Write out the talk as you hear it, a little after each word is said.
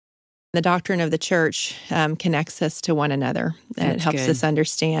The doctrine of the church connects us to one another. And it helps us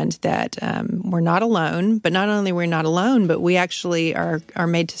understand that we're not alone, but not only we're not alone, but we actually are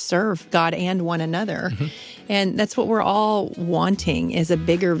made to serve God and one another. Mm-hmm. And that's what we're all wanting, is a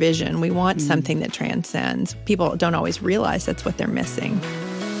bigger vision. We want something that transcends. People don't always realize that's what they're missing.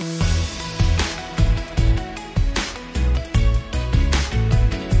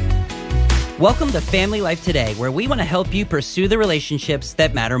 Welcome to Family Life Today, where we want to help you pursue the relationships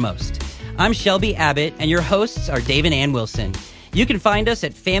that matter most. I'm Shelby Abbott, and your hosts are Dave and Ann Wilson. You can find us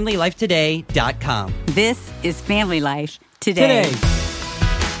at FamilyLifeToday.com. This is Family Life Today.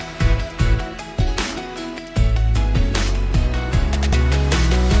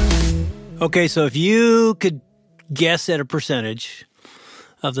 Okay, so if you could guess at a percentage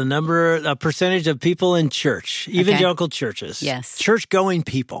of a percentage of people in church, evangelical churches. Yes. Church-going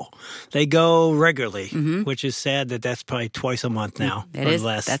people. They go regularly, which is sad that that's probably twice a month now. It is.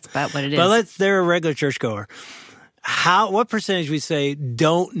 Less. That's about what it is. But they're a regular churchgoer. What percentage we say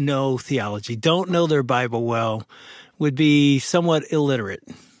don't know theology, don't know their Bible well, would be somewhat illiterate?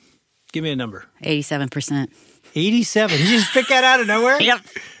 Give me a number. 87%. 87? You just picked that out of nowhere? Yep.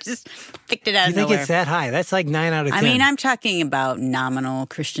 Just picked it out of nowhere. You think it's that high? That's like 9 out of 10. I mean, I'm talking about nominal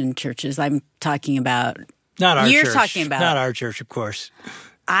Christian churches. I'm talking about... Not our church. You're talking about... Not our church, of course.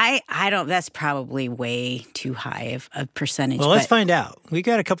 I don't... That's probably way too high of a percentage. Well, let's find out. We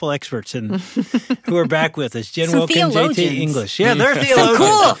got a couple experts who are back with us. Jen Wilkin and J English. Yeah, they're theologians.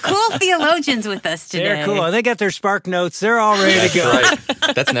 Some cool theologians with us today. They're cool. They got their Spark Notes. They're all ready to go. Right.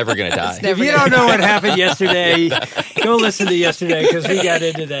 That's never going to die. If you don't know what happened yesterday, go listen to yesterday because we got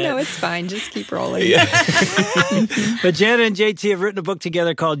into that. No, it's fine. Just keep rolling. Yeah. But Jen and JT have written a book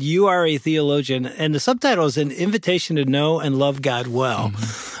together called You Are a Theologian, and the subtitle is An Invitation to Know and Love God Well.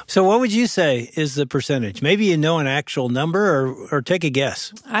 Mm-hmm. So what would you say is the percentage? Maybe you know an actual number or take a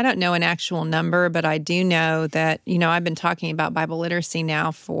guess. I don't know an actual number, but I do know that, I've been talking about Bible literacy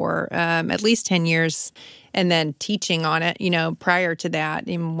now for at least 10 years and then teaching on it, prior to that,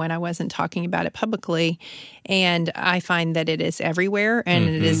 even when I wasn't talking about it publicly. And I find that it is everywhere and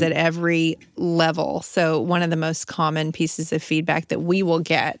it is at every level. So one of the most common pieces of feedback that we will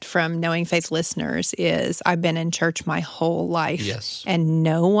get from Knowing Faith listeners is, I've been in church my whole life. Yes. And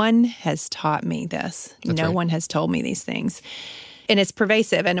no one has taught me this. That's no right. one has told me these things. And it's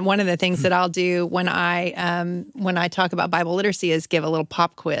pervasive. And one of the things that I'll do when I talk about Bible literacy is give a little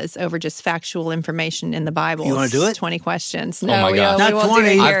pop quiz over just factual information in the Bible. You want to do it? 20 questions. Oh my gosh. Not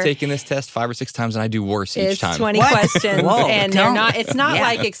 20. I've taken this test 5 or 6 times and I do worse each time. It's 20 questions. Whoa, and it's not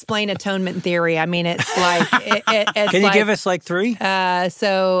like explain atonement theory. I mean, it's like... Can you give us like 3?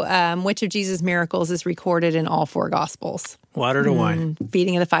 Which of Jesus' miracles is recorded in all 4 Gospels? Water to wine.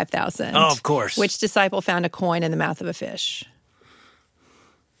 Feeding of the 5,000. Oh, of course. Which disciple found a coin in the mouth of a fish?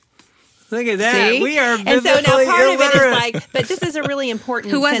 Look at that. See? We are biblically And so now part illiterate. of it is like, but this is a really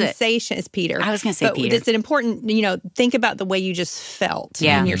important Who was it? sensation. It's Peter. I was going to say Peter. It's an important, think about the way you just felt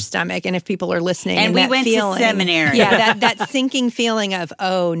in your stomach. And if people are listening And we that went feeling, to seminary. Yeah, that sinking feeling of,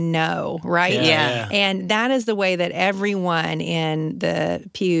 oh no, right? Yeah. And that is the way that everyone in the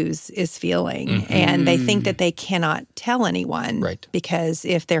pews is feeling. And they think that they cannot tell anyone. Right. Because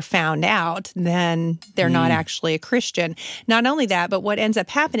if they're found out, then they're not actually a Christian. Not only that, but what ends up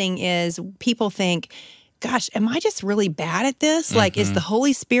happening is people think, gosh, am I just really bad at this? Like, is the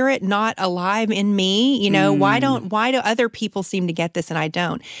Holy Spirit not alive in me? Why do other people seem to get this and I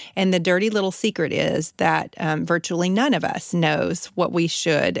don't? And the dirty little secret is that virtually none of us knows what we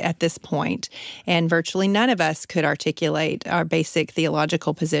should at this point. And virtually none of us could articulate our basic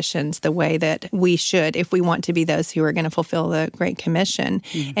theological positions the way that we should if we want to be those who are going to fulfill the Great Commission.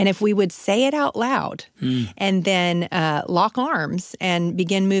 And if we would say it out loud and then lock arms and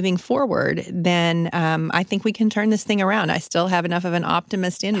begin moving forward, then I think we can turn this thing around. I still have enough of an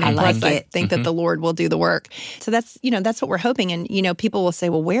optimist in me. I think that the Lord will do the work. So that's what we're hoping. And, people will say,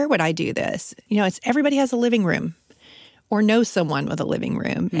 well, where would I do this? It's everybody has a living room or know someone with a living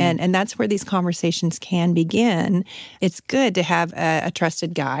room. And that's where these conversations can begin. It's good to have a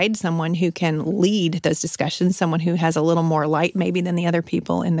trusted guide, someone who can lead those discussions, someone who has a little more light maybe than the other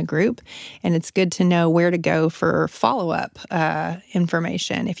people in the group. And it's good to know where to go for follow-up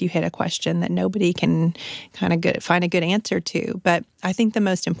information if you hit a question that nobody can kind of find a good answer to. But I think the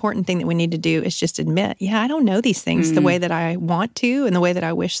most important thing that we need to do is just admit, I don't know these things the way that I want to and the way that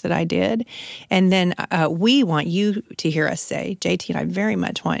I wish that I did. And then we want you to hear us say, JT and I very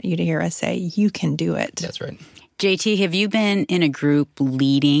much want you to hear us say, you can do it. That's right. JT, have you been in a group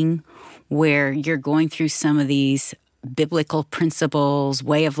leading where you're going through some of these biblical principles,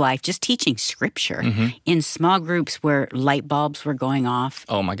 way of life, just teaching scripture in small groups where light bulbs were going off.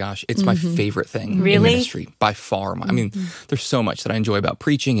 Oh my gosh, it's my favorite thing in Really? ministry, by far. I mean, there's so much that I enjoy about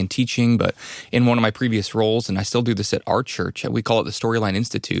preaching and teaching, but in one of my previous roles, and I still do this at our church, we call it the Storyline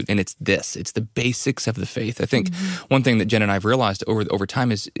Institute, and it's the basics of the faith. I think one thing that Jen and I have realized over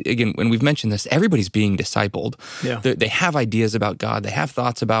time is, again, when we've mentioned this, everybody's being discipled. Yeah. They have ideas about God, they have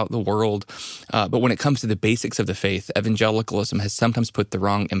thoughts about the world, but when it comes to the basics of the faith, evangelicalism has sometimes put the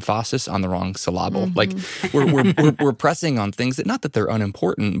wrong emphasis on the wrong syllable. Like we're pressing on things that, not that they're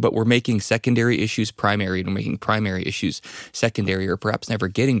unimportant, but we're making secondary issues primary and we're making primary issues secondary, or perhaps never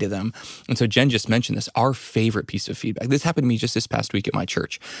getting to them. And so Jen just mentioned this, our favorite piece of feedback. This happened to me just this past week at my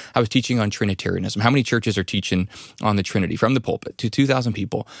church. I was teaching on Trinitarianism. How many churches are teaching on the Trinity from the pulpit to 2,000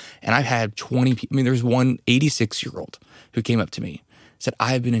 people? And I've had 20 people. I mean, there's one 86-year-old who came up to me, said,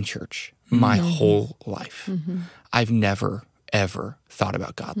 I have been in church my whole life. I've never, ever thought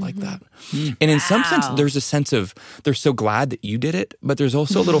about God like that. And in some sense, there's a sense of, they're so glad that you did it, but there's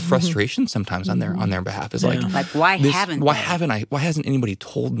also a little frustration sometimes on their behalf. It's like Why hasn't anybody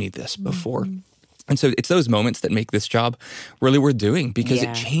told me this before? And so it's those moments that make this job really worth doing, because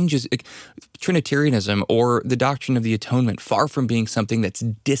it changes Trinitarianism or the doctrine of the atonement, far from being something that's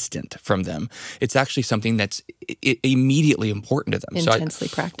distant from them. It's actually something that's immediately important to them. Intensely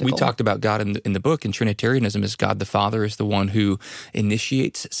practical. We talked about God in the book, and Trinitarianism is God the Father is the one who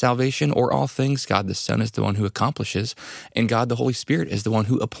initiates salvation or all things. God the Son is the one who accomplishes, and God the Holy Spirit is the one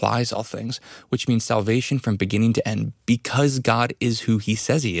who applies all things, which means salvation from beginning to end, because God is who he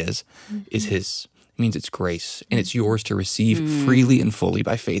says he is his. It means it's grace, and it's yours to receive freely and fully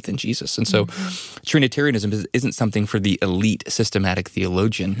by faith in Jesus. And so Trinitarianism isn't something for the elite systematic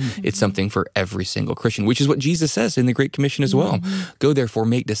theologian. It's something for every single Christian, which is what Jesus says in the Great Commission as well. Go therefore,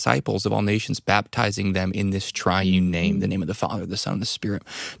 make disciples of all nations, baptizing them in this triune name, the name of the Father, the Son, and the Spirit,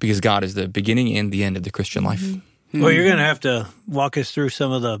 because God is the beginning and the end of the Christian life. Well, you're going to have to walk us through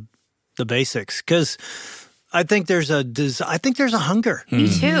some of the basics, because I think there's a hunger. Me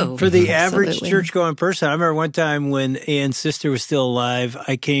too. For the average Absolutely. church-going person. I remember one time when Ann's sister was still alive,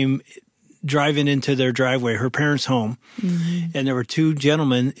 I came driving into their driveway, her parents' home, and there were two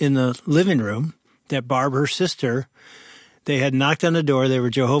gentlemen in the living room that Barb, her sister, they had knocked on the door. They were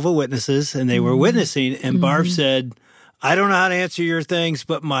Jehovah's Witnesses, and they were witnessing, and Barb said, I don't know how to answer your things,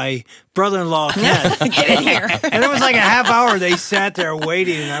 but my brother-in-law can. Get in here. And it was like a half hour. They sat there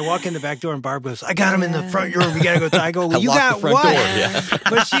waiting, and I walk in the back door, and Barb goes, I got him in the front room. We got to go. I go, well, you got the front what? door. Yeah.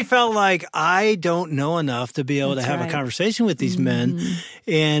 But she felt like, I don't know enough to be able to have a conversation with these men.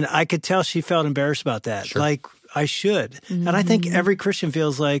 And I could tell she felt embarrassed about that. Sure. Like, I should. And I think every Christian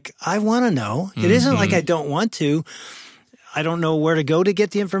feels like, I want to know. It isn't like I don't want to. I don't know where to go to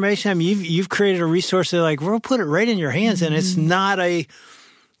get the information. I mean, you've created a resource that, like, we'll put it right in your hands, and it's not a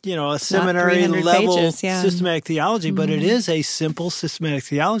seminary level systematic theology, but it is a simple systematic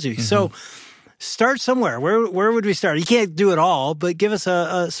theology. So start somewhere. Where would we start? You can't do it all, but give us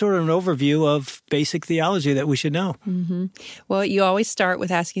a sort of an overview of basic theology that we should know. Well, you always start with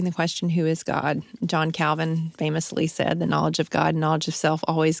asking the question, who is God? John Calvin famously said, the knowledge of God and knowledge of self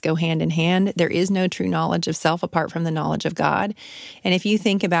always go hand in hand. There is no true knowledge of self apart from the knowledge of God. And if you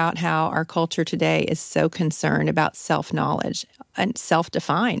think about how our culture today is so concerned about self-knowledge and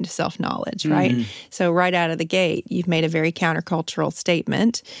self-defined self-knowledge, right? So right out of the gate, you've made a very countercultural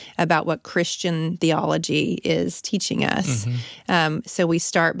statement about what Christian theology is teaching us. So we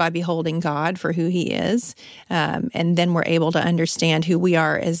start by beholding God for who he is, and then we're able to understand who we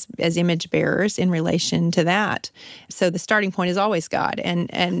are as image bearers in relation to that. So the starting point is always God.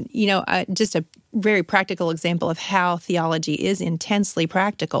 And just a very practical example of how theology is intensely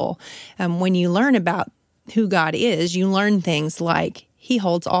practical. When you learn about who God is, you learn things like he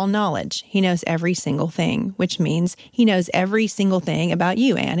holds all knowledge. He knows every single thing, which means he knows every single thing about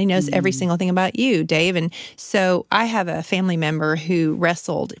you, Anne. He knows every single thing about you, Dave. And so I have a family member who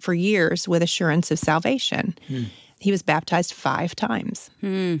wrestled for years with assurance of salvation. He was baptized 5 times.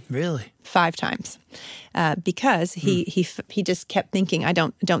 Really? 5 times. Because he just kept thinking, I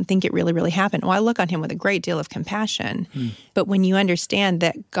don't think it really happened. Well, I look on him with a great deal of compassion. But when you understand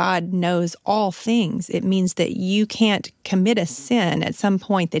that God knows all things, it means that you can't commit a sin at some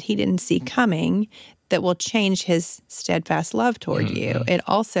point that he didn't see coming that will change his steadfast love toward you. It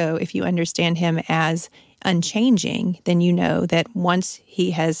also, if you understand him as unchanging, then you know that once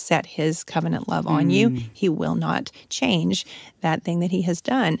he has set his covenant love on you, he will not change that thing that he has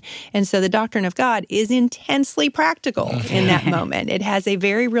done. And so the doctrine of God is intensely practical in that moment. It has a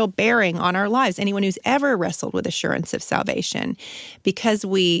very real bearing on our lives. Anyone who's ever wrestled with assurance of salvation, because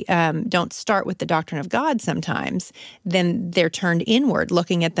we don't start with the doctrine of God sometimes, then they're turned inward,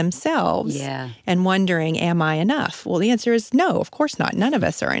 looking at themselves and wondering, am I enough? Well, the answer is no, of course not. None of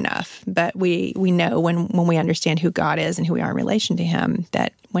us are enough. But we know when we understand who God is and who we are in relation to him,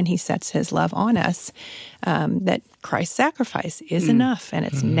 that when he sets his love on us, that Christ's sacrifice is enough, and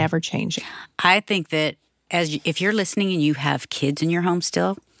it's never changing. I think that if you're listening and you have kids in your home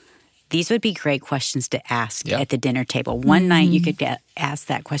still, these would be great questions to ask at the dinner table. One night you could ask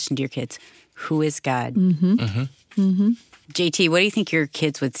that question to your kids. Who is God? JT, what do you think your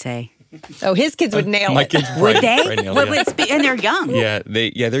kids would say? Oh, his kids would nail My it. kids Would they? nail it, And they're young.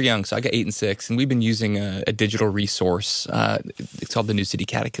 They're young. So I got 8 and 6, and we've been using a digital resource. It's called the New City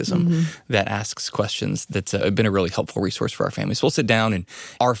Catechism that asks questions. That's been a really helpful resource for our family. So we'll sit down, and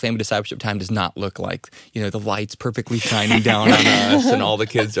our family discipleship time does not look like, the lights perfectly shining down on us, and all the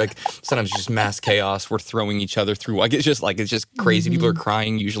kids, like, sometimes it's just mass chaos. We're throwing each other through. Like, it's just crazy. People are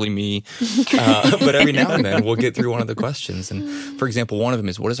crying, usually me. But every now and then we'll get through one of the questions. And for example, one of them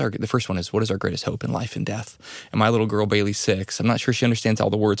is, the first one is, what is our greatest hope in life and death? And my little girl, Bailey's 6. I'm not sure she understands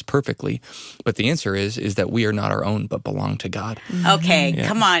all the words perfectly, but the answer is that we are not our own, but belong to God. Okay,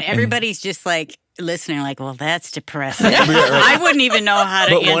 come on. Everybody's just like listening, like, well, that's depressing. I wouldn't even know how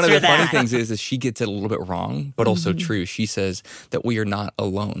to answer that. But one of the funny things is she gets it a little bit wrong, but also true. She says that we are not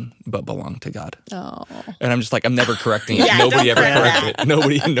alone, but belong to God. Oh. And I'm just like, I'm never correcting it. Nobody ever correct it.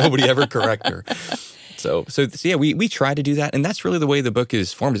 Nobody ever correct her. So we try to do that, and that's really the way the book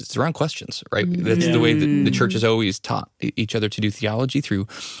is formed. It's around questions, right? That's the way the church has always taught each other to do theology through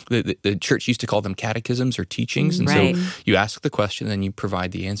the church used to call them catechisms or teachings, and so you ask the question, and then you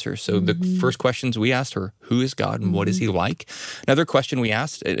provide the answer. So the first questions we asked are, who is God and what is he like? Another question we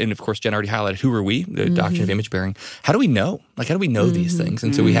asked, and of course Jen already highlighted, who are we? The doctrine of image bearing. How do we know? Like, how do we know these things?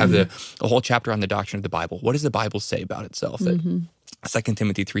 And so we have a whole chapter on the doctrine of the Bible. What does the Bible say about itself? 2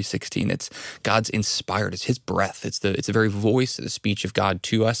 Timothy 3:16, it's God's inspired. It's his breath. It's the very voice, the speech of God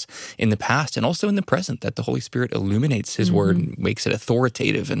to us in the past and also in the present, that the Holy Spirit illuminates his word and makes it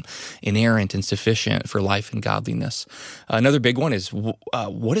authoritative and inerrant and sufficient for life and godliness. Another big one is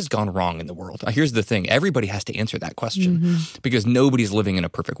what has gone wrong in the world? Here's the thing. Everybody has to answer that question because nobody's living in a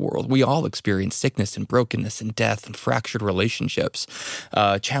perfect world. We all experience sickness and brokenness and death and fractured relationships,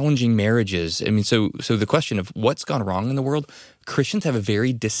 challenging marriages. I mean, so the question of what's gone wrong in the world, Christians have a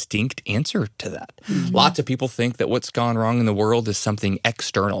very distinct answer to that. Lots of people think that what's gone wrong in the world is something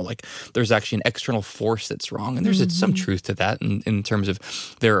external, like there's actually an external force that's wrong. And there's some truth to that in terms of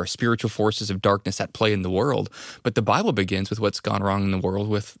there are spiritual forces of darkness at play in the world. But the Bible begins with what's gone wrong in the world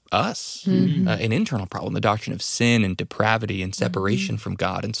with us, an internal problem, the doctrine of sin and depravity and separation from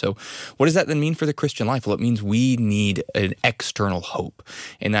God. And so what does that then mean for the Christian life? Well, it means we need an external hope.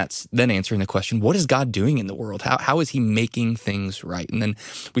 And that's then answering the question, what is God doing in the world? How is he making things right? And then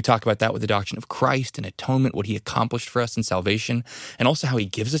we talk about that with the doctrine of Christ and atonement, what he accomplished for us in salvation, and also how he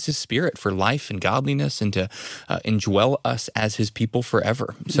gives us his spirit for life and godliness and to indwell us as his people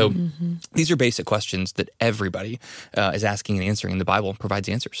forever. So these are basic questions that everybody is asking and answering, and the Bible provides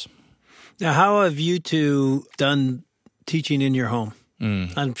answers. Now, how have you two done teaching in your home?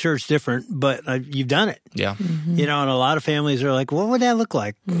 I'm sure it's different, but you've done it. Yeah. And a lot of families are like, what would that look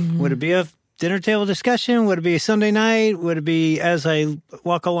like? Would it be a dinner table discussion? Would it be a Sunday night? Would it be as I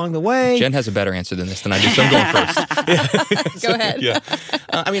walk along the way? Jen has a better answer than this than I do, so I'm going first. Go ahead. Yeah.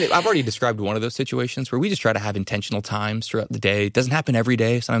 I've already described one of those situations where we just try to have intentional times throughout the day. It doesn't happen every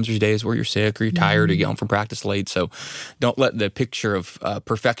day. Sometimes there's days where you're sick or you're tired or you get home from practice late. So don't let the picture of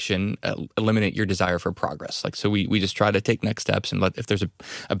perfection eliminate your desire for progress. So we just try to take next steps and if there's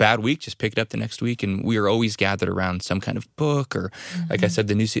a bad week, just pick it up the next week. And we are always gathered around some kind of book or, like I said,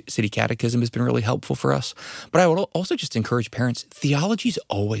 the New City Catechism has been really helpful for us. But I would also just encourage parents, theology is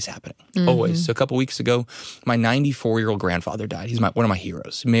always happening, always. So a couple weeks ago, my 94-year-old grandfather died. He's one of my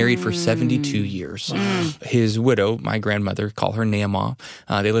heroes, married for 72 years. His widow, my grandmother, call her Nehemiah.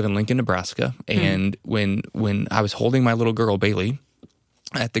 They live in Lincoln, Nebraska. And when I was holding my little girl, Bailey,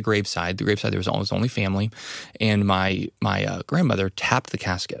 at the graveside there was only family, and my grandmother tapped the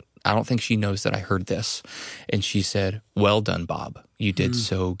casket. I don't think she knows that I heard this. And she said, "Well done, Bob. You did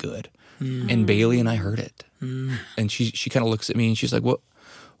so good." And Bailey and I heard it. And she kind of looks at me and she's like, what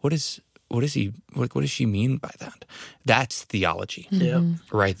is what does she mean by that? That's theology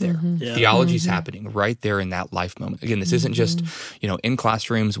right there. Yeah. Theology is happening right there in that life moment. Again, this isn't just, in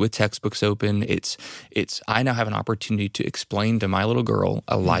classrooms with textbooks open. It's I now have an opportunity to explain to my little girl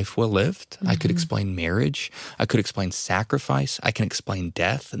a life well lived. I could explain marriage. I could explain sacrifice. I can explain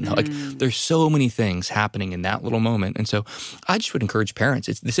death. And there's so many things happening in that little moment. And so I just would encourage parents.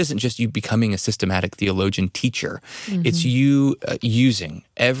 This isn't just you becoming a systematic theologian teacher. It's you using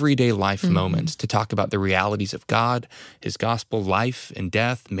everyday life moments to talk about the realities of God, His gospel, life and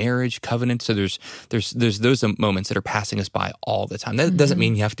death, marriage, covenant. So there's those moments that are passing us by all the time. That doesn't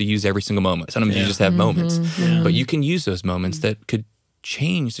mean you have to use every single moment. Sometimes you just have moments, but you can use those moments that could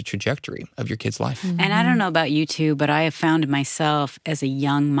change the trajectory of your kid's life. And I don't know about you two, but I have found myself as a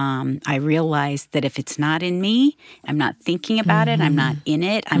young mom, I realized that if it's not in me, I'm not thinking about it, I'm not in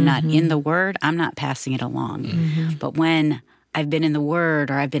it, I'm not in the Word, I'm not passing it along. But when I've been in the Word,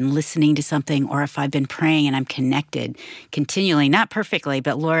 or I've been listening to something, or if I've been praying and I'm connected continually, not perfectly,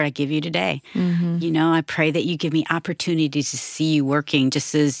 but Lord, I give you today. I pray that you give me opportunities to see you working,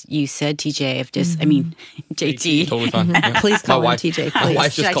 just as you said, TJ, JT. Totally fine. Please call him TJ, My please.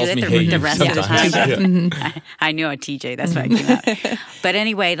 wife Should just I calls do me that hey the you rest of the sometimes. time? I knew a TJ, that's why I came out. But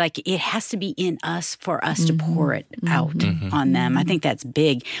anyway, it has to be in us for us to pour it out on them. I think that's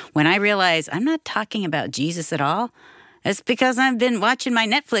big. When I realize I'm not talking about Jesus at all, it's because I've been watching my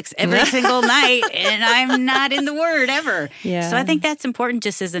Netflix every single night and I'm not in the Word ever. Yeah. So I think that's important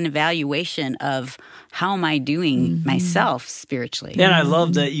just as an evaluation of how am I doing myself spiritually. And I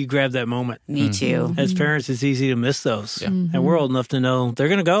love that you grab that moment. Me too. As parents, it's easy to miss those. And we're old enough to know they're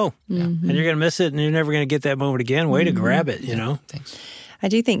going to go. And you're going to miss it and you're never going to get that moment again. Way to grab it, Thanks. I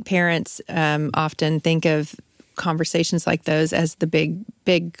do think parents often think of conversations like those as the big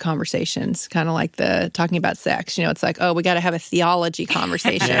conversations, kind of like the talking about sex. It's like, oh, we got to have a theology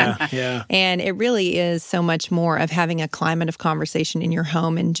conversation. Yeah. And it really is so much more of having a climate of conversation in your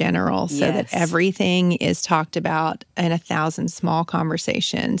home in general, so that everything is talked about in 1,000 small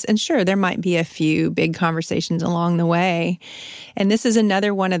conversations. And sure, there might be a few big conversations along the way. And this is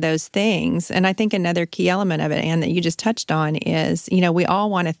another one of those things. And I think another key element of it, Anne, that you just touched on is, we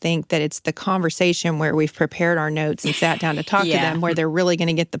all want to think that it's the conversation where we've prepared our notes and sat down to talk to them, where they're really going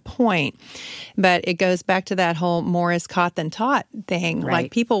to get the point. But it goes back to that whole more is caught than taught thing. Right.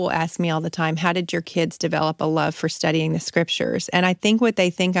 Like, people will ask me all the time, how did your kids develop a love for studying the scriptures? And I think what they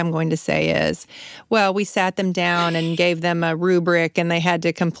think I'm going to say is, well, we sat them down and gave them a rubric and they had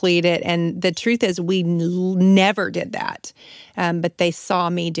to complete it. And the truth is we never did that. But they saw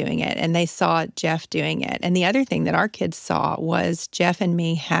me doing it and they saw Jeff doing it. And the other thing that our kids saw was Jeff and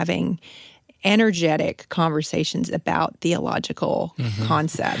me having energetic conversations about theological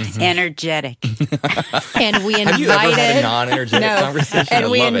concepts. Energetic. And we invited... Have you ever had a non-energetic conversation?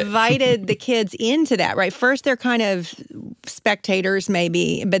 And we I love invited the kids into that, right? First, they're kind of spectators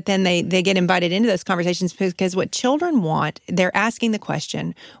maybe, but then they get invited into those conversations because what children want, they're asking the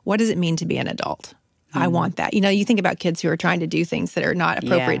question, what does it mean to be an adult? I want that. You think about kids who are trying to do things that are not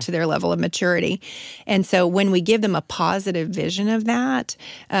appropriate to their level of maturity. And so when we give them a positive vision of that,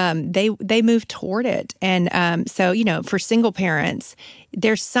 they move toward it. And so, for single parents,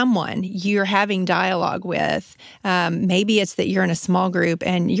 there's someone you're having dialogue with. Maybe it's that you're in a small group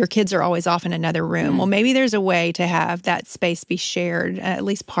and your kids are always off in another room. Well, maybe there's a way to have that space be shared at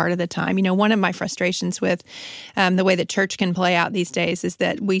least part of the time. One of my frustrations with the way that church can play out these days is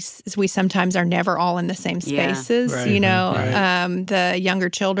that we sometimes are never all in the same spaces. Right. The younger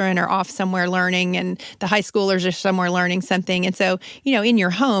children are off somewhere learning and the high schoolers are somewhere learning something. And so, in your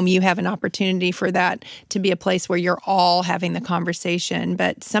home, you have an opportunity for that to be a place where you're all having the conversation.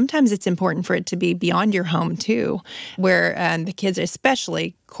 But sometimes it's important for it to be beyond your home too, where the kids,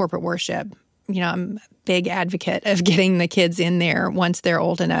 especially corporate worship, I'm a big advocate of getting the kids in there once they're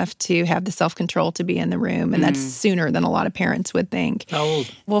old enough to have the self-control to be in the room. And that's sooner than a lot of parents would think. How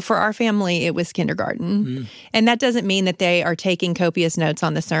old? Well, for our family, it was kindergarten. And that doesn't mean that they are taking copious notes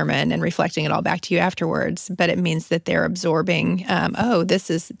on the sermon and reflecting it all back to you afterwards. But it means that they're absorbing, this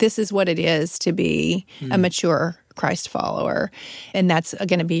is what it is to be a mature Christ follower. And that's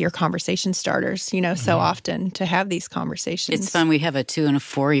going to be your conversation starters, so often to have these conversations. It's fun. We have a 2- and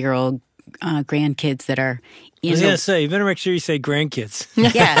 4-year-old grandkids that are I was going to say, you better make sure you say grandkids.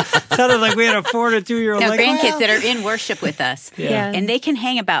 Yeah. Sounded like we had a 4 to 2-year-old. No, like, grandkids that are in worship with us. Yeah. And they can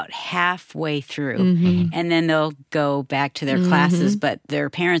hang about halfway through. And then they'll go back to their classes, but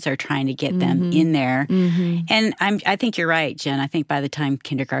their parents are trying to get them in there. And I think you're right, Jen. I think by the time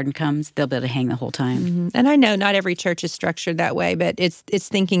kindergarten comes, they'll be able to hang the whole time. And I know not every church is structured that way, but it's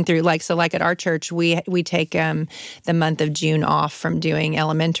thinking through, like at our church, we take the month of June off from doing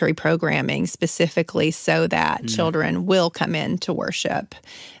elementary programming specifically so that children will come in to worship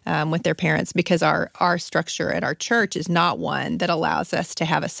with their parents, because our structure at our church is not one that allows us to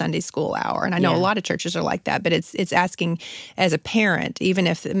have a Sunday school hour. And I know a lot of churches are like that, but it's asking as a parent, even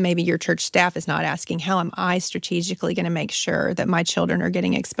if maybe your church staff is not asking, how am I strategically going to make sure that my children are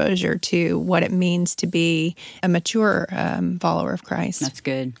getting exposure to what it means to be a mature follower of Christ? That's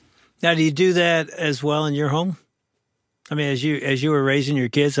good. Now, do you do that as well in your home? I mean, as you were raising your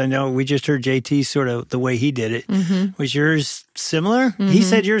kids, I know we just heard JT sort of the way he did it. Was yours similar? He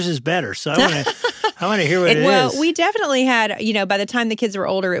said yours is better, so I want to hear what it is. Well, we definitely had, by the time the kids were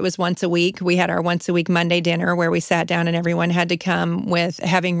older, it was once a week. We had our once a week Monday dinner where we sat down and everyone had to come with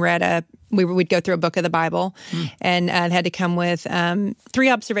having read we'd go through a book of the Bible and had to come with 3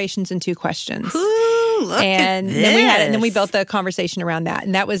 observations and 2 questions. Look and at then we built the conversation around that.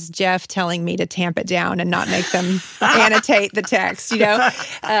 And that was Jeff telling me to tamp it down and not make them annotate the text,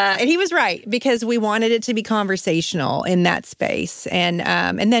 And he was right, because we wanted it to be conversational in that space. And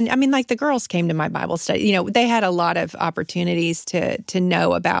then, like the girls came to my Bible study. They had a lot of opportunities to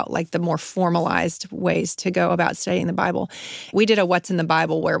know about like the more formalized ways to go about studying the Bible. We did a What's in the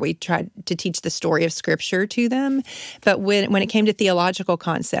Bible where we tried to teach the story of Scripture to them. But when it came to theological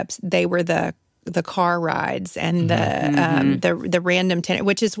concepts, they were the car rides and the random tenant,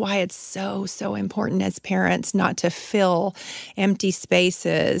 which is why it's so important as parents not to fill empty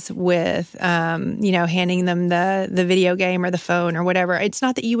spaces with handing them the video game or the phone or whatever. It's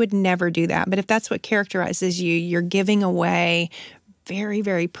not that you would never do that, but if that's what characterizes you, you're giving away very,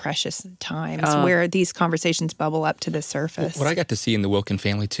 very precious times where these conversations bubble up to the surface. What I got to see in the Wilkin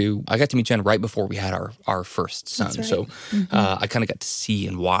family, too, I got to meet Jen right before we had our first son. Right. So I kind of got to see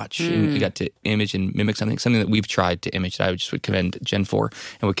and watch and got to image and mimic something that we've tried to image that I just would commend Jen for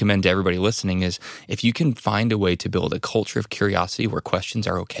and would commend to everybody listening is if you can find a way to build a culture of curiosity where questions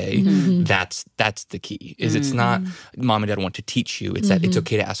are okay, that's the key. It's not mom and dad want to teach you. It's that it's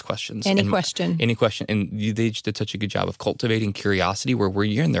okay to ask questions. Any question. And they just did such a good job of cultivating curiosity where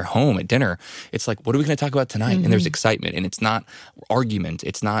you're in their home at dinner. It's like, what are we going to talk about tonight? And there's excitement. And it's not argument.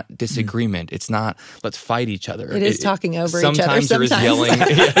 It's not disagreement. It's not let's fight each other. It is talking over each other. Sometimes there is yelling.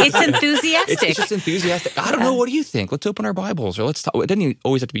 It's enthusiastic. It's just enthusiastic. I don't know. What do you think? Let's open our Bibles or let's talk. It doesn't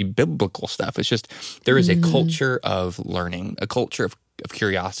always have to be biblical stuff. It's just there is a culture of learning, a culture of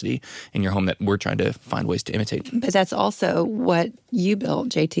curiosity in your home that we're trying to find ways to imitate. But that's also what you built,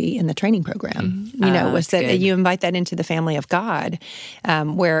 JT, in the training program. Was that good. You invite that into the family of God,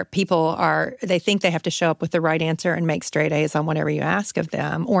 where people they think they have to show up with the right answer and make straight A's on whatever you ask of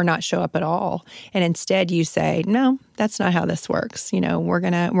them, or not show up at all. And instead, you say, "No, that's not how this works. We're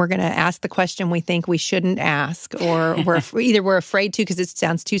gonna ask the question we think we shouldn't ask, or we're afraid to because it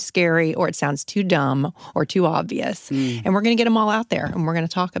sounds too scary, or it sounds too dumb, or too obvious, and we're gonna get them all out there." And we're going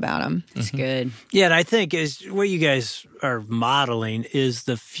to talk about them. That's good. Yeah, and I think is what you guys are modeling is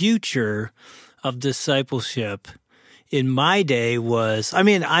the future of discipleship. In my day was, I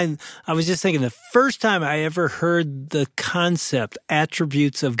was just thinking the first time I ever heard the concept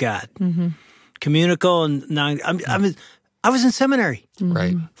attributes of God, communicable and non. I was in seminary,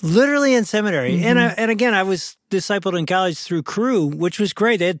 right? Literally in seminary, and again, I was discipled in college through Cru, which was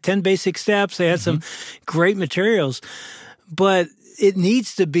great. They had 10 basic steps. They had some great materials, but it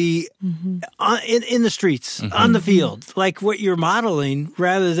needs to be in the streets, on the field, like what you're modeling,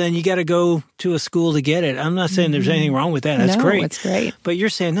 rather than you got to go to a school to get it. I'm not saying there's anything wrong with that. That's great. It's great. But you're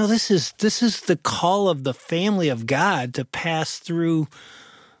saying, no, this is the call of the family of God to pass through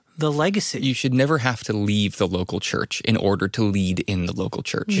the legacy. You should never have to leave the local church in order to lead in the local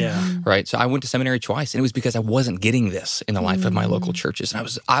church. Yeah. Right? So I went to seminary twice, and it was because I wasn't getting this in the life of my local churches. And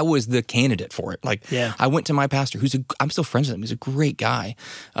I was the candidate for it. I went to my pastor, I'm still friends with him. He's a great guy.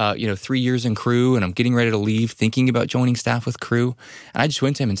 3 years in Cru, and I'm getting ready to leave, thinking about joining staff with Cru. And I just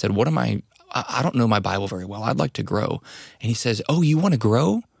went to him and said, I don't know my Bible very well. I'd like to grow. And he says, oh, you want to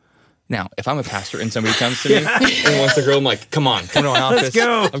grow? Now, if I'm a pastor and somebody comes to me and wants to grow, I'm like, come to my office. Let's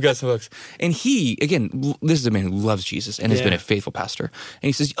go. I've got some books. And he, again, this is a man who loves Jesus and has been a faithful pastor. And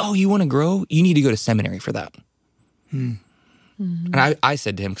he says, oh, you want to grow? You need to go to seminary for that. And I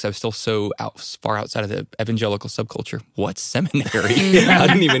said to him, because I was still so far outside of the evangelical subculture, what's seminary? I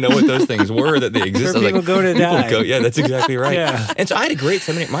didn't even know what those things were, that they existed. Where people go to die. Yeah, that's exactly right. Yeah. And so I had a great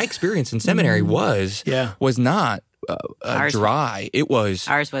seminary. My experience in seminary was not dry. It was.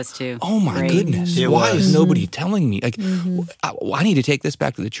 Ours was too. Oh my goodness! Why is nobody telling me? Like, I need to take this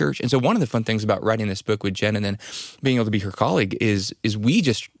back to the church. And so one of the fun things about writing this book with Jen and then being able to be her colleague is we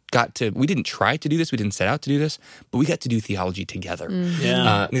just we didn't try to do this. We didn't set out to do this, but we got to do theology together.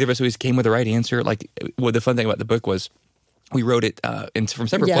 Neither of us always came with the right answer. Like, the fun thing about the book was, we wrote it from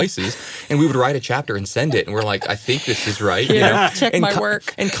separate places, and we would write a chapter and send it, and we're like, I think this is right. Check my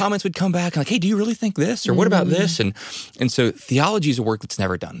work. And comments would come back, like, hey, do you really think this? Or what about this? And so theology is a work that's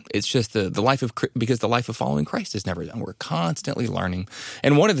never done. It's just the life of, because the life of following Christ is never done. We're constantly learning.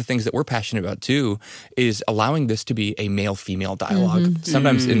 And one of the things that we're passionate about, too, is allowing this to be a male-female dialogue.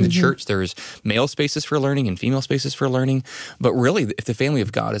 Sometimes in the church, there's male spaces for learning and female spaces for learning. But really, if the family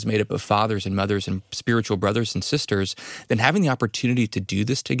of God is made up of fathers and mothers and spiritual brothers and sisters, then having the opportunity to do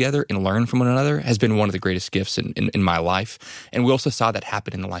this together and learn from one another has been one of the greatest gifts in my life. And we also saw that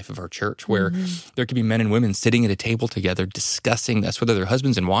happen in the life of our church, where there could be men and women sitting at a table together discussing this, whether they're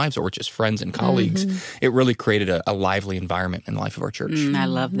husbands and wives or just friends and colleagues. It really created a lively environment in the life of our church. I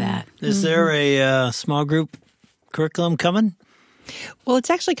love that. Is there a small group curriculum coming? Well,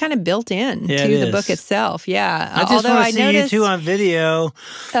 it's actually kind of built in to the book itself. Yeah. I just want to see you two on video,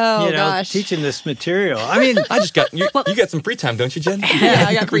 teaching this material. I mean, I just got, you got some free time, don't you, Jen? Yeah,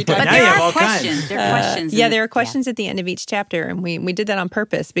 I got free time. But there are questions. There are questions. There are questions at the end of each chapter, and we did that on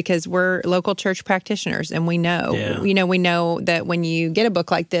purpose because we're local church practitioners, and we know, we know that when you get a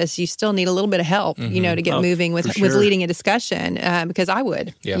book like this, you still need a little bit of help, to get moving with leading a discussion, because I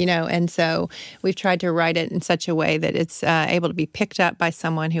would, and so we've tried to write it in such a way that it's able to be picked up by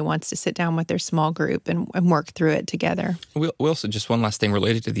someone who wants to sit down with their small group and work through it together. We also, just one last thing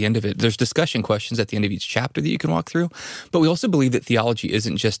related to the end of it, there's discussion questions at the end of each chapter that you can walk through, but we also believe that theology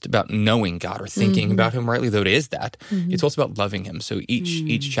isn't just about knowing God or thinking about Him rightly, though it is that. It's also about loving Him. So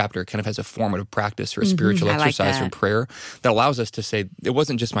each chapter kind of has a formative practice or a spiritual exercise or prayer that allows us to say, it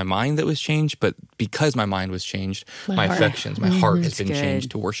wasn't just my mind that was changed, but because my mind was changed, my affections, my heart has been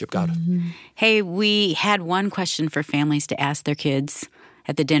changed to worship God. Hey, we had one question for families to ask their kids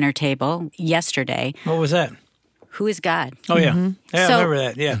at the dinner table yesterday. What was that? Who is God? Oh, yeah. Yeah, So- I remember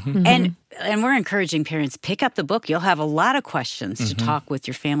that, yeah. And we're encouraging parents, pick up the book. You'll have a lot of questions to talk with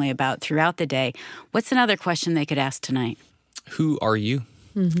your family about throughout the day. What's another question they could ask tonight? Who are you?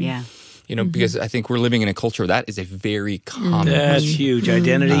 Yeah. Because I think we're living in a culture that is a very common That's huge.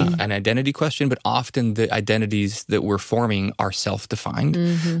 Identity. an identity question, but often the identities that we're forming are self-defined.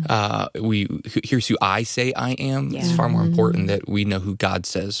 Here's who I say I am. It's far more important that we know who God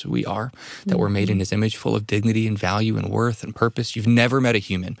says we are, that we're made in His image, full of dignity and value and worth and purpose. You've never met a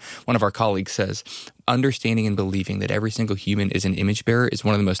human. One of our colleagues says, understanding and believing that every single human is an image bearer is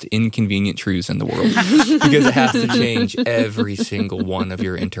one of the most inconvenient truths in the world because it has to change every single one of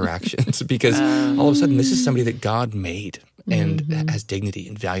your interactions because all of a sudden this is somebody that God made and has dignity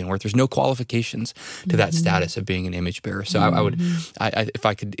and value and worth. There's no qualifications to that status of being an image bearer. So I would, if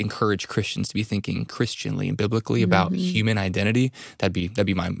I could encourage Christians to be thinking Christianly and biblically about human identity, that'd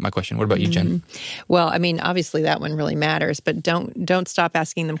be my question. What about you, Jen? Well, I mean, obviously that one really matters, but don't stop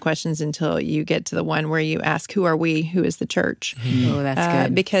asking them questions until you get to the one where you ask, who are we? Who is the church? Oh, that's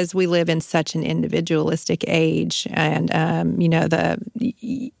good. Because we live in such an individualistic age, and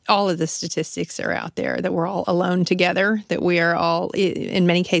all of the statistics are out there that we're all alone together, that we are all, in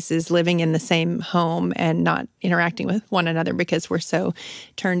many cases, living in the same home and not interacting with one another because we're so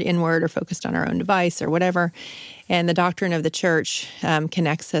turned inward or focused on our own device or whatever. And the doctrine of the church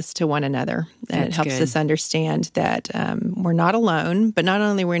connects us to one another. And it helps us understand that we're not alone, but not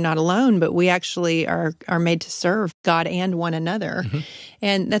only we're not alone, but we actually are made to serve God and one another.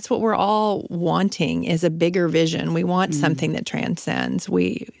 And that's what we're all wanting, is a bigger vision. We want something that transcends.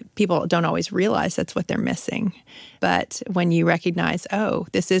 People don't always realize that's what they're missing. But when you recognize, oh,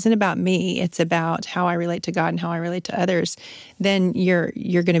 this isn't about me, it's about how I relate to God and how I relate to others, then you're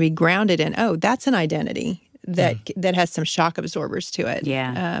going to be grounded in, oh, that's an identity that has some shock absorbers to it.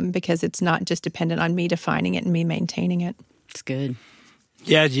 Yeah. Because it's not just dependent on me defining it and me maintaining it. It's good.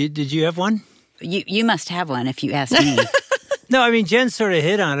 Yeah, did you have one? You must have one if you ask me. No, I mean, Jen sort of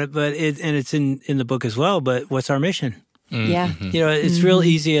hit on it, but it's in the book as well, but what's our mission? Yeah. It's real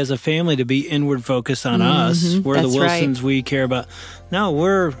easy as a family to be inward focused on us. We're That's the Wilsons, right. we care about. No,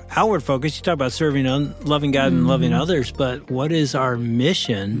 we're outward focused. You talk about serving, loving God and loving others, but what is our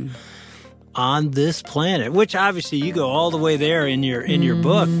mission on this planet? Which obviously you go all the way there in your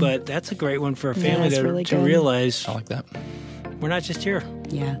book, but that's a great one for a family that's really to good. realize. I like that. we're not just here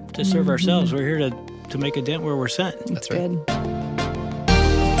Yeah. to serve ourselves. We're here to make a dent where we're sent. That's right. Good.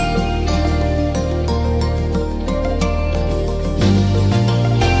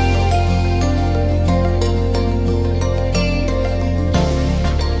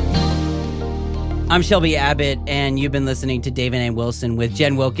 I'm Shelby Abbott, and you've been listening to David Ann Wilson with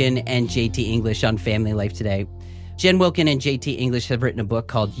Jen Wilkin and JT English on Family Life Today. Jen Wilkin and JT English have written a book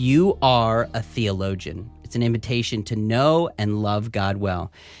called You Are a Theologian. It's an invitation to know and love God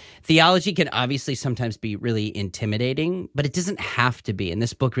well. Theology can obviously sometimes be really intimidating, but it doesn't have to be. And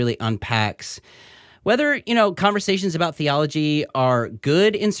this book really unpacks whether, conversations about theology are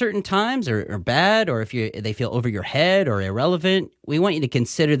good in certain times or bad, or if they feel over your head or irrelevant. We want you to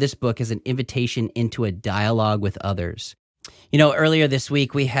consider this book as an invitation into a dialogue with others. Earlier this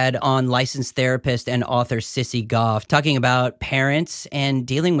week, we had on licensed therapist and author Sissy Goff talking about parents and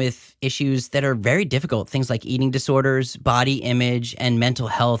dealing with issues that are very difficult, things like eating disorders, body image, and mental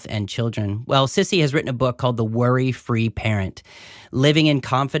health and children. Well, Sissy has written a book called The Worry-Free Parent, Living in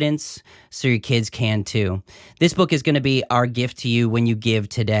Confidence so your kids can too. This book is going to be our gift to you when you give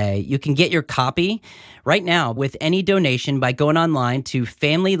today. You can get your copy right now with any donation by going online to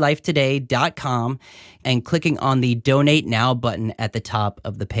FamilyLifeToday.com and clicking on the Donate Now button at the top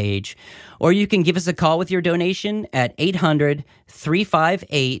of the page. Or you can give us a call with your donation at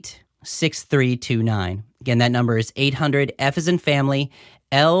 800-358-6329. Again, that number is 800-F as in family,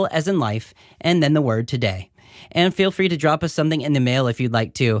 L as in life, and then the word today. And feel free to drop us something in the mail if you'd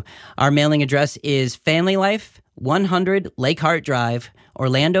like to. Our mailing address is Family Life, 100 Lake Hart Drive,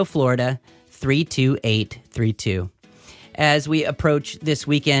 Orlando, Florida, 32832. As we approach this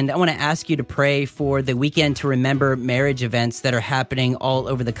weekend, I want to ask you to pray for the Weekend to Remember marriage events that are happening all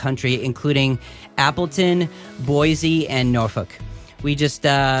over the country, including Appleton, Boise, and Norfolk. We just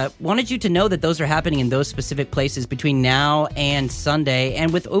wanted you to know that those are happening in those specific places between now and Sunday.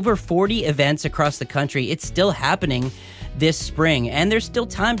 And with over 40 events across the country, it's still happening this spring. And there's still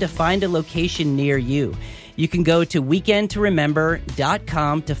time to find a location near you. You can go to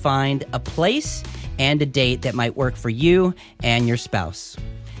weekendtoremember.com to find a place and a date that might work for you and your spouse.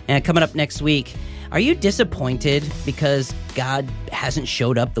 And coming up next week, are you disappointed because God hasn't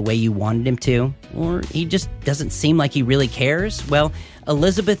showed up the way you wanted him to? Or he just doesn't seem like he really cares? Well,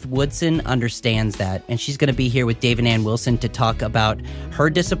 Elizabeth Woodson understands that, and she's going to be here with David Ann Wilson to talk about her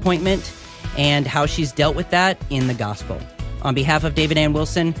disappointment and how she's dealt with that in the gospel. On behalf of David Ann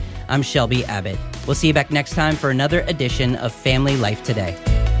Wilson, I'm Shelby Abbott. We'll see you back next time for another edition of Family Life Today.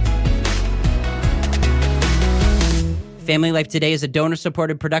 Family Life Today is a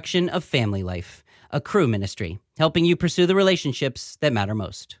donor-supported production of Family Life, a Crew ministry, helping you pursue the relationships that matter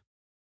most.